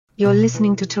You're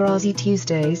listening to Tarazi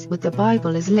Tuesdays with the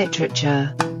Bible as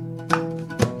Literature.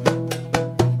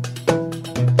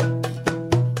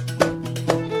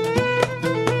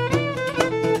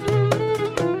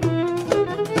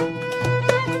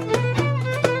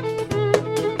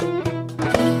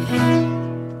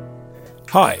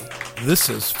 Hi,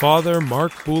 this is Father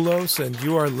Mark Boulos, and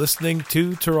you are listening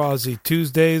to Tarazi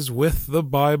Tuesdays with the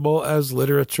Bible as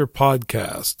Literature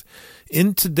podcast.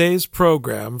 In today's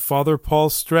program, Father Paul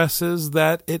stresses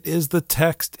that it is the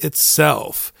text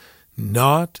itself,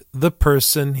 not the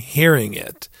person hearing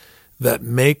it, that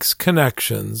makes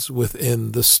connections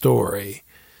within the story.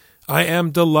 I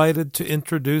am delighted to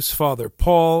introduce Father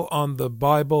Paul on the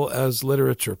Bible as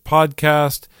Literature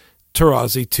podcast,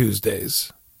 Tarazi Tuesdays.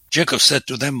 Jacob said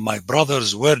to them, "My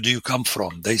brothers, where do you come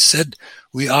from?" They said,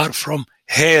 "We are from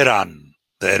Haran."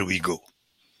 There we go.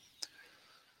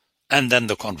 And then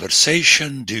the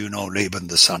conversation, "Do you know Laban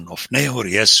the son of Nahor?"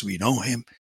 "Yes, we know him."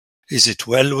 "Is it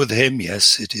well with him?"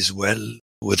 "Yes, it is well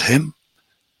with him."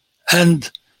 And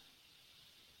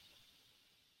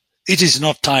it is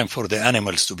not time for the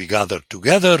animals to be gathered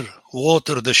together.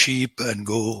 Water the sheep and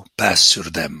go pasture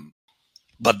them.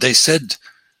 But they said,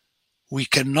 "We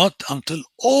cannot until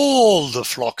all the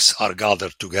flocks are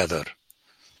gathered together."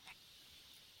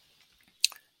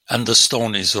 And the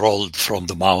stone is rolled from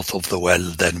the mouth of the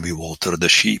well, then we water the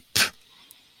sheep.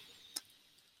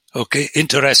 Okay,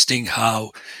 interesting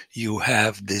how you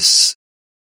have this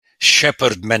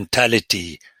shepherd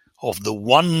mentality of the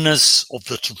oneness of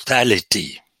the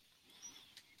totality.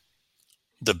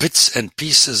 The bits and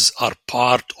pieces are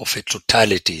part of a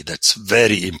totality. That's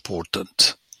very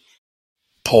important.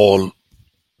 Paul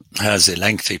has a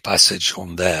lengthy passage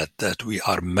on that we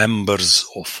are members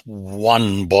of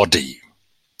one body.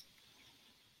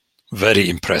 Very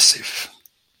impressive.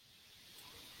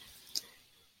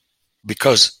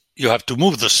 Because you have to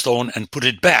move the stone and put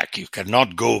it back. You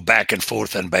cannot go back and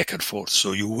forth and back and forth.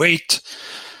 So you wait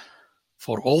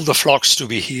for all the flocks to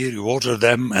be here, you water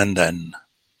them, and then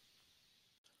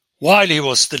while he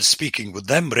was still speaking with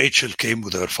them, Rachel came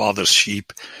with her father's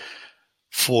sheep,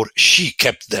 for she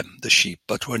kept them, the sheep.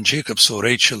 But when Jacob saw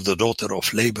Rachel, the daughter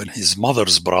of Laban, his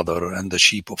mother's brother, and the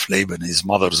sheep of Laban, his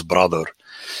mother's brother,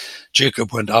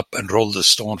 Jacob went up and rolled the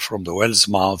stone from the well's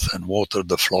mouth and watered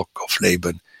the flock of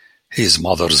Laban, his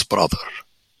mother's brother.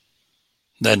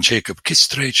 Then Jacob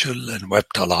kissed Rachel and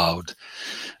wept aloud.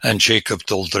 And Jacob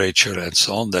told Rachel and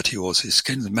so on that he was his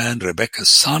kinsman, Rebekah's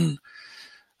son.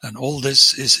 And all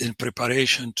this is in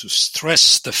preparation to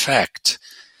stress the fact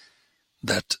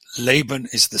that Laban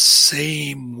is the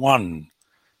same one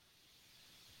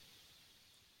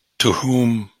to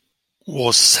whom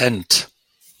was sent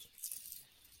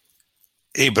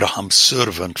Abraham's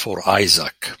servant for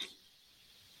Isaac.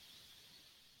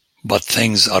 But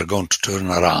things are going to turn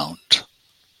around.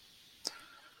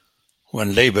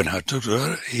 When Laban had took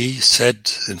her, he said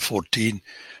in 14,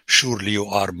 "Surely you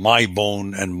are my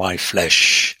bone and my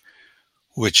flesh,"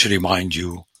 which remind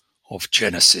you of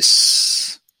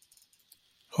Genesis.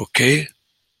 Okay?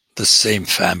 The same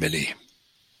family.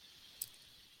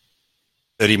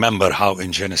 Remember how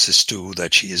in Genesis 2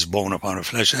 that she is bone upon her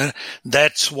flesh.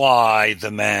 That's why the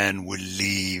man will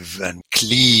leave and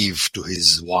cleave to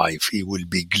his wife. He will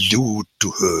be glued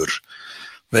to her.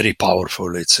 Very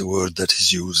powerful. It's a word that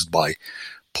is used by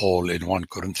Paul in 1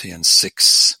 Corinthians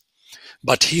 6.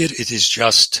 But here it is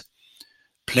just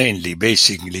plainly,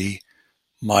 basically,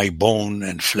 my bone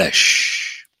and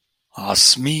flesh.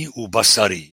 Asmi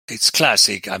ubasari. It's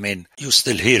classic. I mean, you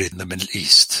still hear it in the Middle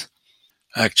East.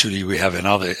 Actually, we have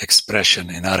another expression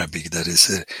in Arabic that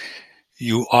is,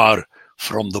 you are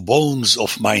from the bones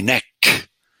of my neck.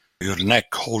 Your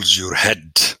neck holds your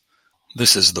head.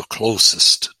 This is the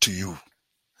closest to you.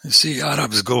 You see,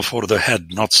 Arabs go for the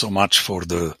head, not so much for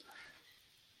the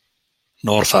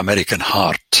North American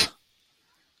heart.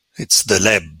 It's the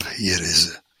leb here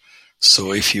is.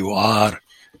 So if you are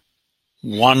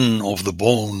one of the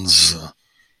bones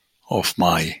of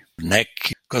my neck,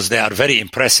 because they are very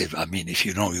impressive. I mean, if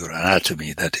you know your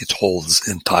anatomy, that it holds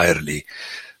entirely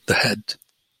the head.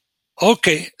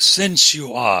 Okay, since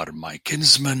you are my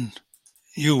kinsman,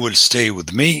 you will stay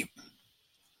with me.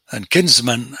 And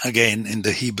kinsman, again, in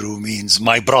the Hebrew means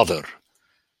my brother.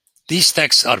 These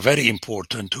texts are very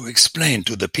important to explain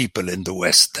to the people in the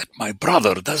West that my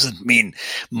brother doesn't mean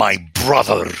my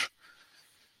brother.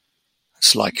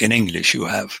 It's like in English, you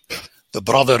have the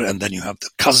brother, and then you have the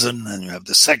cousin, and you have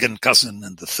the second cousin,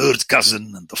 and the third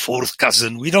cousin, and the fourth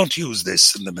cousin. We don't use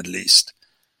this in the Middle East.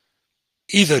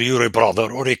 Either you're a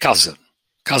brother or a cousin.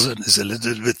 Cousin is a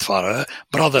little bit far.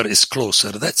 Brother is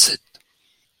closer. That's it.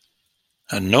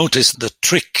 And notice the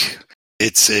trick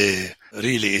It's a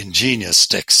really ingenious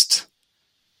text.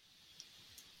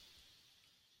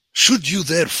 Should you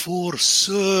therefore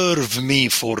serve me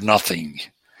for nothing?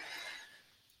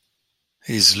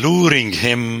 He's luring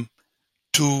him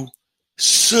to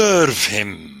serve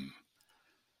him.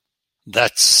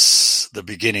 That's the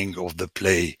beginning of the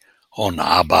play on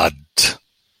Abad.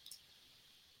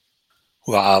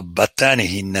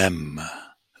 وَعَبَّتَانِهِ النَّمْ.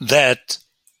 That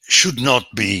should not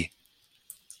be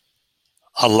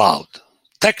allowed.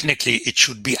 Technically, it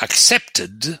should be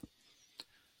accepted,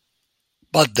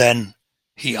 but then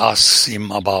he asks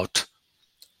him about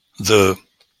the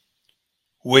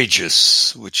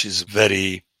wages, which is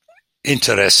very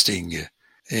interesting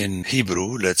in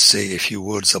Hebrew. Let's say a few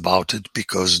words about it,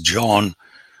 because John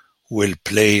will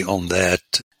play on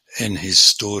that in his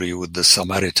story with the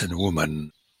Samaritan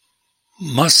woman.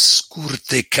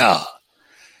 Maskurteka.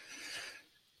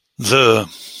 The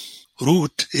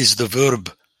root is the verb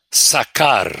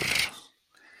sakar.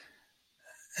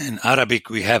 In Arabic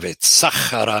we have it.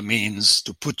 Sakhara means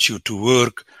to put you to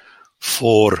work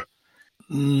for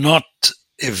not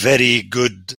a very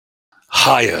good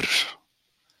hire.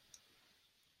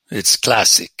 It's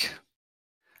classic.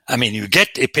 I mean, you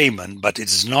get a payment, but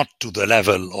it's not to the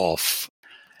level of...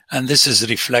 And this is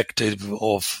reflective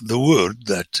of the word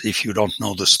that if you don't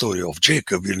know the story of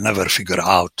Jacob, you'll never figure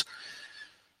out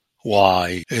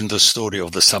why in the story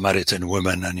of the Samaritan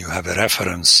woman, and you have a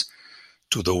reference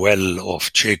to the well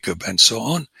of Jacob and so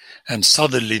on, and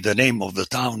suddenly the name of the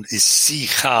town is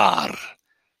Sichar,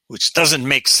 which doesn't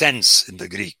make sense in the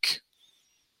Greek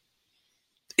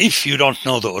if you don't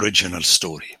know the original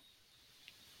story.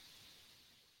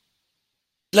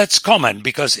 Let's comment,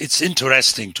 because it's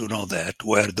interesting to know that,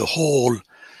 where the whole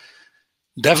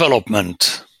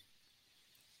development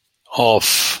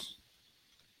of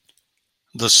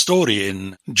the story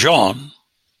in John,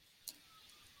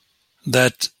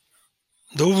 that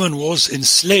the woman was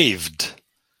enslaved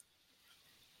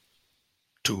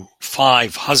to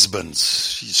 5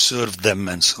 husbands. She served them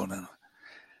and so on.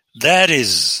 That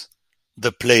is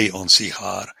the play on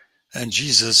Sihar, and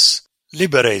Jesus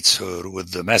liberates her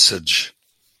with the message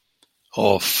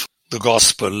of the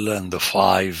gospel, and the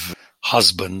 5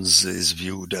 husbands is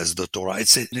viewed as the Torah.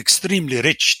 It's an extremely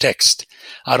rich text.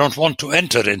 I don't want to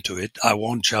enter into it. I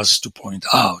want just to point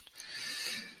out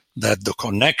that the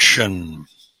connection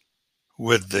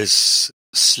with this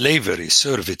slavery,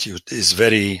 servitude, is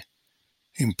very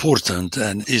important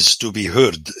and is to be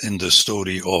heard in the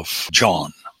story of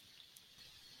John.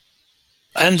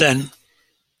 And then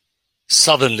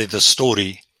suddenly the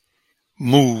story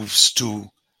moves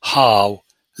to how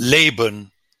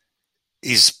Laban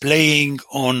is playing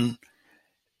on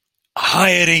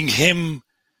hiring him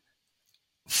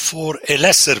for a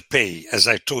lesser pay. As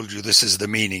I told you, this is the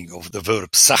meaning of the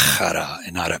verb sakhara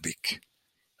in Arabic.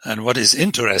 And what is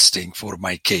interesting for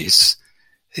my case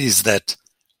is that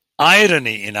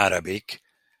irony in Arabic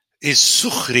is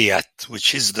sukhriyat,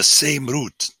 which is the same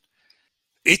root.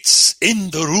 It's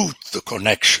in the root, the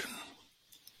connection.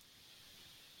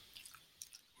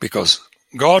 Because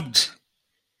God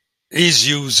is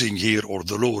using here, or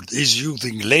the Lord is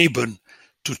using Laban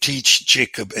to teach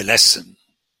Jacob a lesson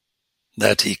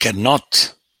that he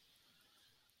cannot,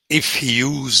 if he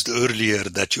used earlier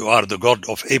that you are the God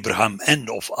of Abraham and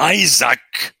of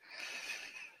Isaac,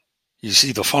 you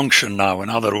see the function now. In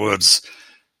other words,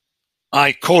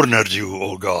 I cornered you,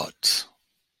 O God.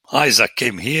 Isaac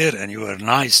came here and you were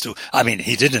nice to,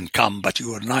 he didn't come, but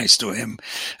you were nice to him.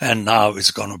 And now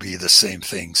it's going to be the same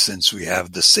thing, since we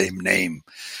have the same name,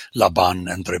 Laban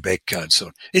and Rebekah and so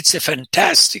on. It's a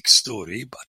fantastic story,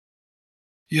 but,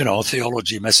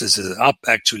 theology messes it up.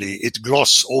 Actually, it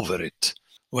glosses over it.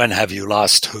 When have you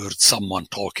last heard someone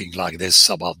talking like this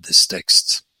about this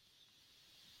text?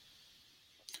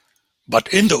 But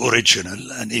in the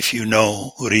original, and if you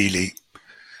know really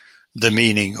the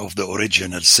meaning of the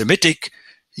original Semitic,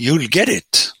 you'll get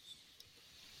it.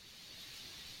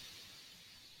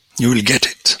 You'll get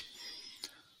it.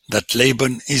 That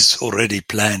Laban is already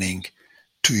planning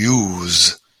to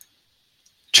use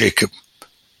Jacob.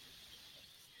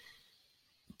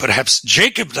 Perhaps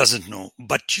Jacob doesn't know,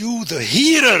 but you, the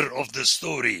hearer of the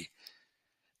story,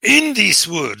 in these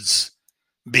words,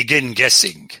 begin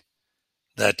guessing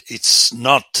that it's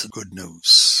not good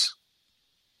news.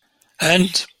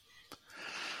 And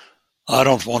I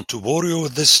don't want to bore you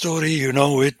with this story, you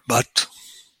know it, but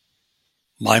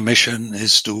my mission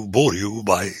is to bore you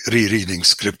by rereading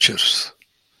scriptures.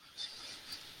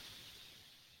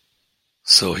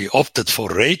 So he opted for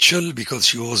Rachel because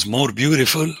she was more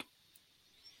beautiful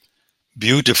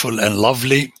and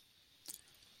lovely.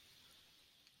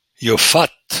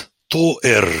 Yofat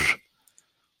To'er,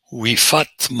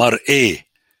 Wifat mar'eh.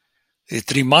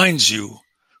 It reminds you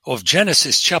of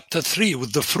Genesis chapter 3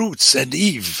 with the fruits and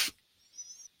Eve.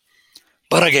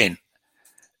 But again,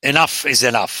 enough is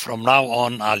enough. From now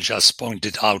on, I'll just point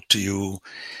it out to you.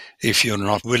 If you're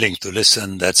not willing to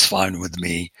listen, that's fine with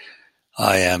me.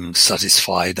 I am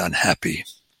satisfied and happy.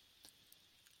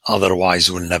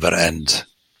 Otherwise, we'll never end.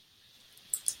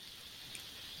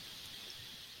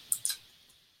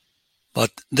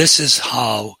 But this is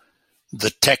how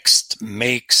the text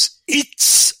makes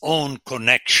its own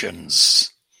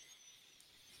connections.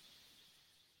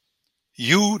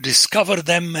 You discover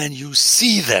them and you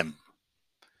see them.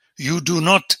 You do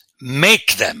not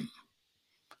make them.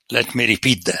 Let me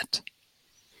repeat that.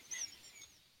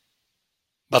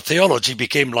 But theology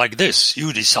became like this.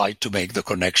 You decide to make the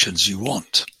connections you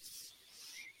want.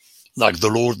 Like the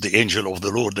Lord, the angel of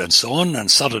the Lord, and so on, and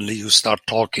suddenly you start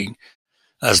talking,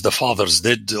 as the fathers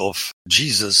did, of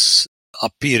Jesus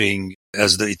appearing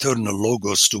as the eternal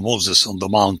Logos to Moses on the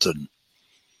mountain.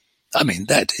 I mean,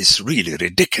 that is really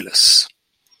ridiculous.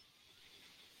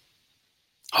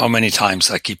 How many times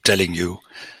I keep telling you,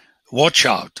 watch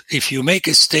out, if you make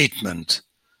a statement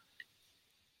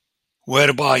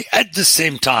whereby at the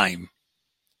same time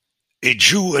a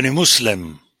Jew and a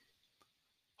Muslim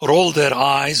roll their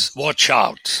eyes, watch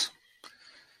out.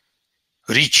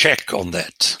 Recheck on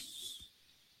that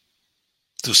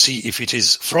to see if it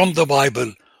is from the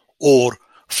Bible or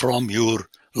from your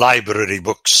library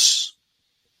books.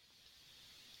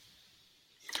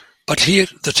 But here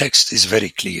the text is very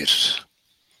clear.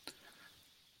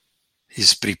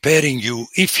 He's preparing you,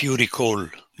 if you recall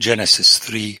Genesis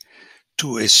 3,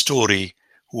 to a story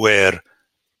where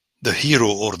the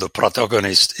hero or the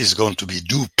protagonist is going to be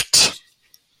duped.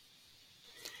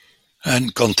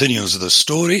 And continues the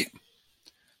story.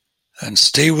 And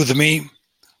stay with me,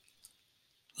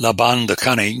 Laban the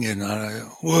cunning in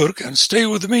work, and stay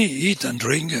with me, eat and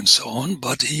drink and so on.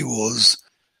 But he was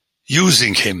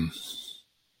using him.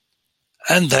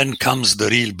 And then comes the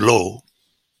real blow,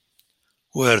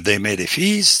 where they made a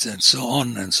feast and so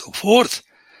on and so forth.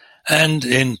 And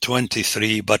in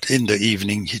 23, but in the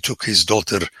evening, he took his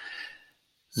daughter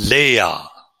Leah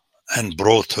and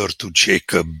brought her to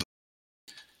Jacob,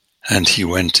 and he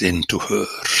went into her.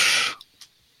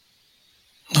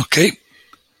 Okay,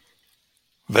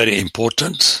 very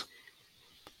important.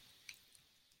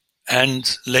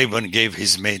 And Laban gave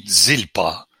his maid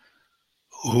Zilpah,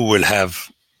 who will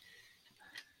have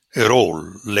a role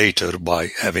later by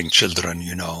having children.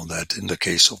 You know that in the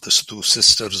case of the two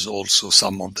sisters, also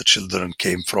some of the children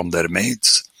came from their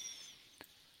maids.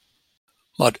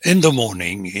 But in the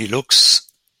morning he looks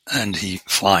and he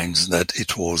finds that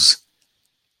it was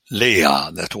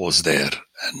Leah that was there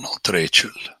and not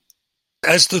Rachel.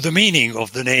 As to the meaning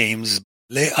of the names,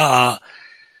 Leah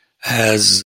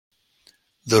has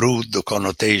the root, the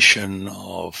connotation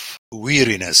of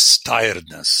weariness,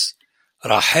 tiredness.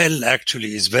 Rachel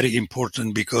actually is very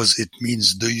important because it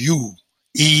means the ewe,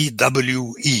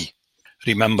 E-W-E.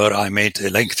 Remember, I made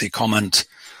a lengthy comment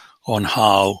on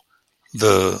how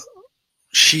the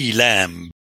she-lamb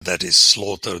that is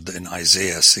slaughtered in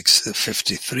Isaiah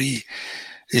 6:53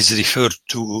 is referred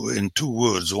to in two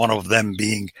words, one of them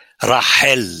being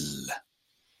Rachel,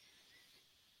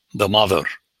 the mother,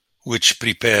 which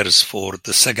prepares for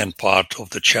the second part of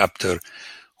the chapter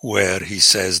where he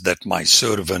says that my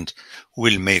servant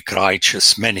will make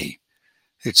righteous many.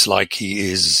 It's like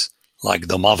he is like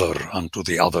the mother unto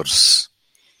the others.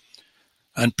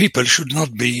 And people should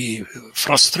not be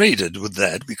frustrated with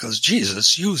that, because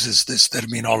Jesus uses this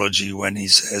terminology when he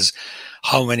says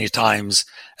how many times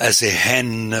as a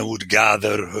hen would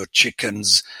gather her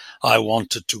chickens, I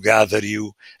wanted to gather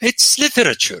you. It's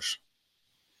literature.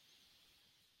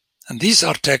 And these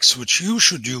are texts which you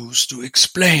should use to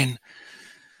explain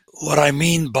what I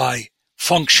mean by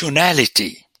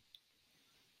functionality.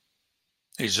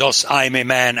 It's just, I'm a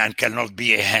man and cannot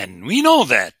be a hen. We know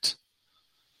that.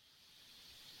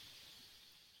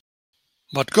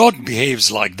 But God behaves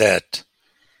like that.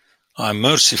 I'm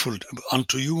merciful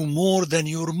unto you more than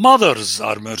your mothers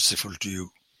are merciful to you.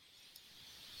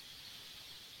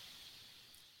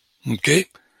 Okay?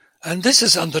 And this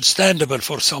is understandable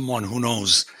for someone who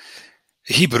knows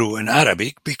Hebrew and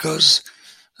Arabic, because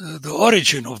the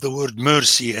origin of the word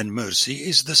mercy and mercy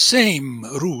is the same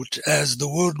root as the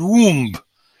word womb.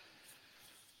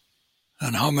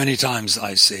 And how many times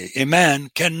I say, a man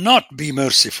cannot be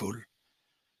merciful,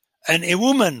 and a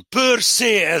woman per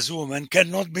se as woman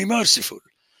cannot be merciful.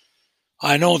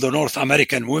 I know the North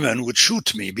American women would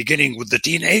shoot me, beginning with the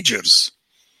teenagers.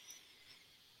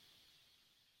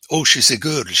 Oh, she's a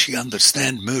girl, she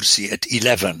understands mercy at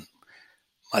 11.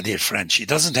 My dear friend, she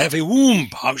doesn't have a womb.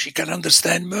 How she can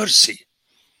understand mercy?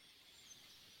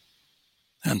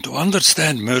 And to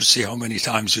understand mercy, how many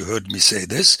times you heard me say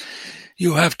this,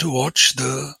 you have to watch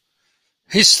the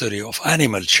history of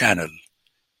Animal Channel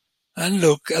and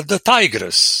look at the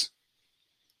tigress,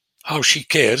 how she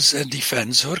cares and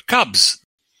defends her cubs.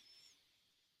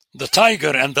 The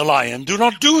tiger and the lion do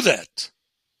not do that.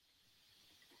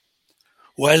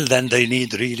 Well, then they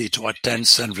need really to attend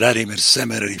St. Vladimir's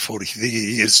Seminary for 3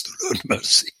 years to learn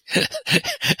mercy.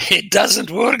 It doesn't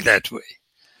work that way.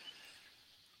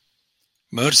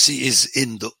 Mercy is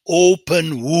in the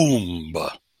open womb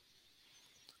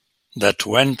that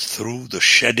went through the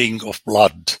shedding of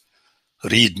blood.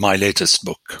 Read my latest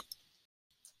book.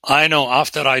 I know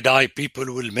after I die, people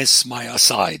will miss my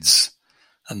asides,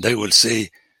 and they will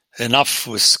say, enough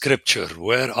with scripture.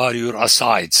 Where are your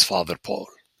asides, Father Paul?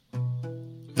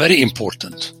 Very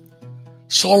important.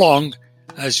 So long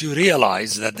as you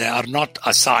realize that they are not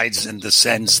asides in the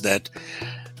sense that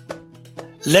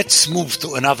let's move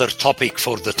to another topic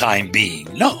for the time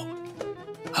being. No,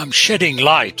 I'm shedding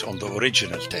light on the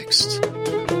original text.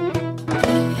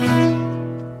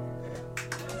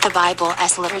 The Bible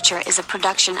as Literature is a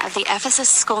production of the Ephesus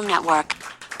School Network.